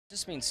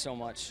Just means so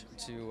much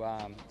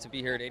to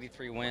be here at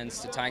 83 wins,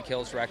 to tie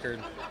Cale's record.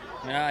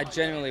 I mean, I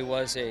genuinely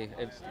was a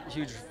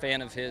huge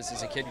fan of his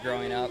as a kid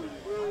growing up.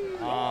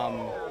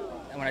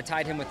 And when I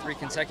tied him with 3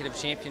 consecutive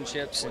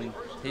championships, and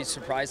he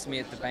surprised me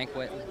at the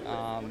banquet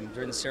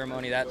during the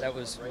ceremony, that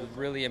was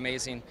really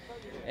amazing.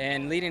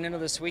 And leading into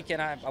this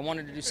weekend, I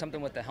wanted to do something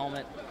with the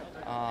helmet.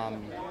 I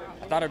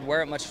thought I'd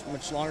wear it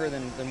much longer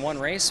than one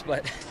race,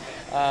 but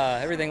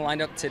everything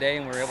lined up today,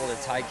 and we were able to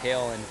tie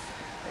Cale. And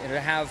to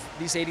have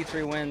these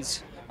 83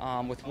 wins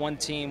with one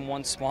team,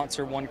 one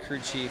sponsor, one crew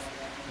chief,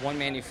 one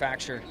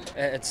manufacturer,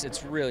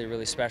 it's really,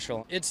 really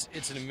special. It's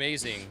an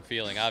amazing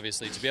feeling,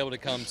 obviously. To be able to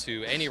come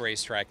to any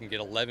racetrack and get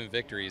 11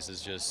 victories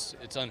is just,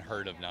 it's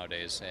unheard of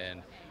nowadays.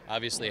 And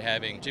obviously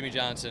having Jimmie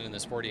Johnson and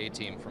this 48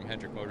 team from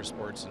Hendrick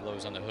Motorsports and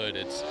Lowe's on the hood,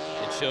 it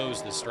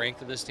shows the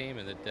strength of this team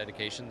and the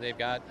dedication they've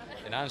got,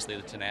 and honestly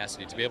the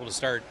tenacity. To be able to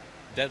start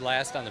dead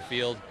last on the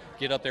field,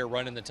 get up there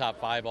running the top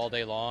 5 all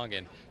day long,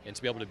 and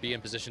to be able to be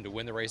in position to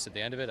win the race at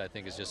the end of it, I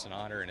think is just an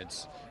honor, and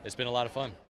it's been a lot of fun.